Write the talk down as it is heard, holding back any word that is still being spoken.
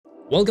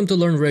Welcome to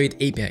Learning Revit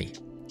API.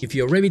 If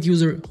you're a Revit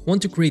user who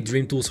want to create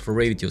dream tools for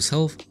Revit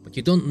yourself, but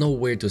you don't know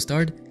where to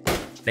start,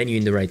 then you're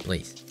in the right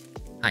place.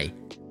 Hi,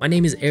 my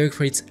name is Eric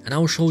Fritz and I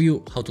will show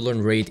you how to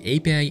learn Revit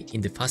API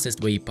in the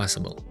fastest way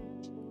possible.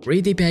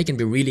 Revit API can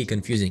be really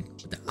confusing,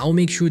 but I'll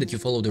make sure that you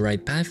follow the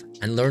right path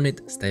and learn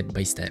it step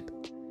by step.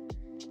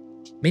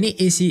 Many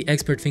ACE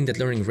experts think that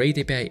learning Revit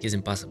API is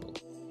impossible.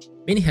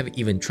 Many have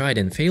even tried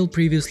and failed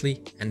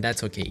previously, and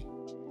that's okay.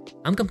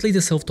 I'm completely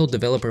a self-taught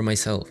developer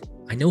myself.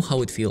 I know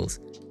how it feels.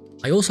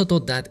 I also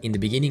thought that in the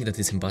beginning that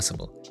it's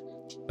impossible.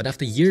 But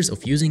after years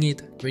of using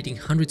it, creating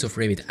hundreds of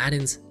Revit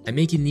add-ins and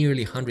making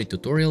nearly 100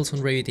 tutorials on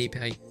Revit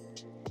API,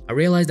 I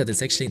realized that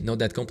it's actually not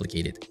that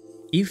complicated,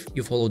 if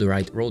you follow the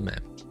right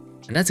roadmap.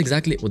 And that's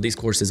exactly what this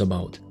course is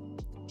about.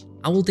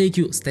 I will take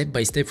you step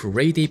by step through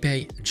Revit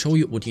API and show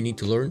you what you need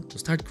to learn to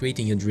start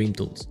creating your dream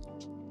tools.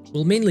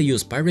 We'll mainly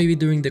use PyRevit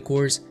during the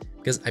course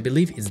because I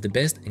believe it's the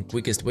best and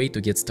quickest way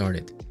to get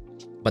started.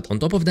 But on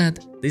top of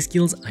that, these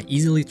skills are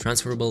easily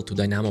transferable to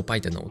Dynamo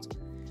Python nodes.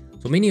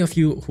 So many of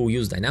you who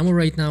use Dynamo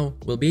right now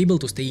will be able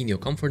to stay in your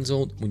comfort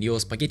zone with your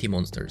spaghetti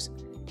monsters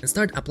and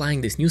start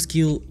applying this new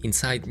skill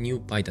inside new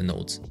Python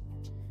nodes.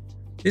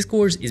 This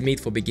course is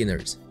made for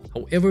beginners,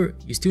 however,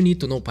 you still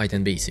need to know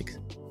Python basics.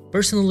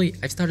 Personally,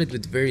 I've started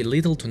with very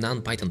little to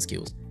none Python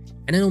skills,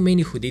 and I know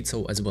many who did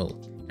so as well.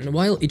 And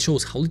while it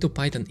shows how little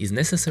Python is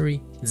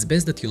necessary, it's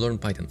best that you learn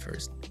Python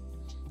first.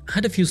 I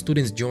had a few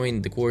students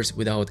join the course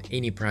without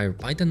any prior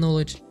Python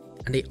knowledge,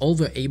 and they all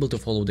were able to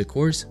follow the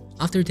course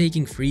after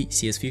taking free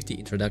CS50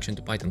 Introduction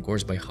to Python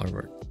course by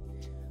Harvard.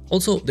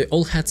 Also, they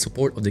all had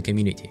support of the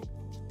community.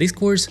 This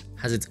course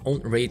has its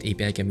own Revit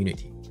API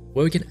community,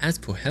 where we can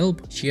ask for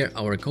help, share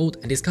our code,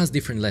 and discuss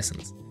different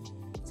lessons.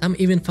 Some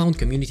even found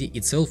community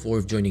itself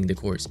worth joining the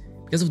course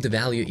because of the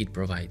value it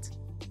provides.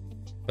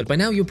 But by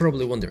now you're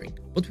probably wondering,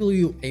 what will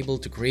you be able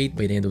to create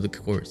by the end of the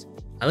course?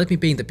 Let me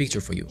paint a picture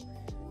for you.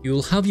 You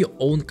will have your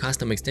own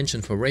custom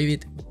extension for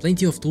Revit with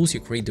plenty of tools you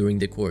create during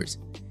the course.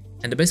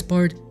 And the best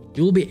part,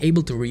 you will be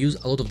able to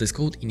reuse a lot of this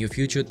code in your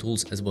future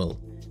tools as well,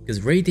 because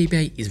Revit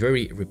API is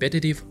very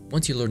repetitive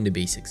once you learn the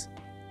basics.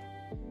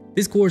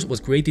 This course was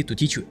created to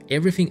teach you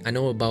everything I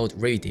know about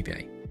Revit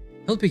API,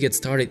 help you get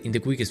started in the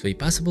quickest way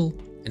possible,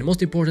 and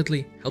most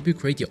importantly, help you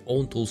create your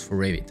own tools for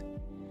Revit.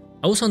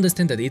 I also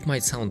understand that it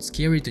might sound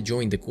scary to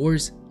join the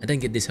course and then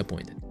get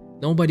disappointed.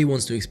 Nobody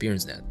wants to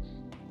experience that.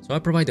 So I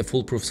provide a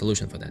foolproof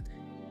solution for that.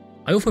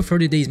 I offer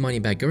 30 days money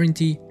back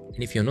guarantee,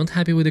 and if you're not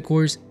happy with the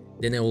course,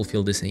 then I will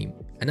feel the same,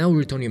 and I will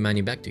return your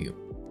money back to you.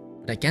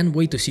 But I can't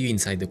wait to see you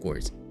inside the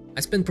course. I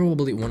spent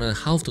probably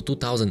 1,500 to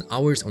 2,000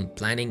 hours on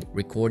planning,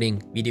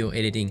 recording, video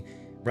editing,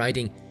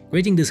 writing,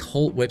 creating this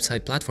whole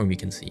website platform you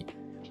can see,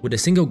 with a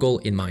single goal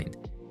in mind: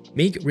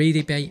 make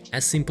Revit API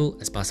as simple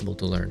as possible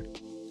to learn.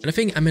 And I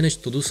think I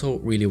managed to do so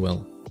really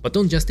well. But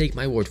don't just take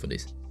my word for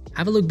this.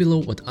 Have a look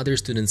below what other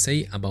students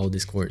say about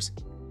this course.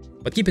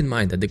 But keep in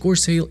mind that the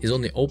course sale is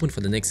only open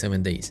for the next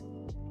 7 days.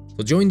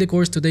 So join the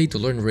course today to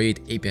learn Revit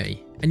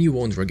API and you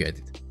won't regret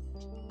it.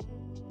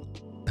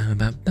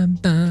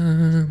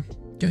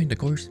 Join the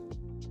course.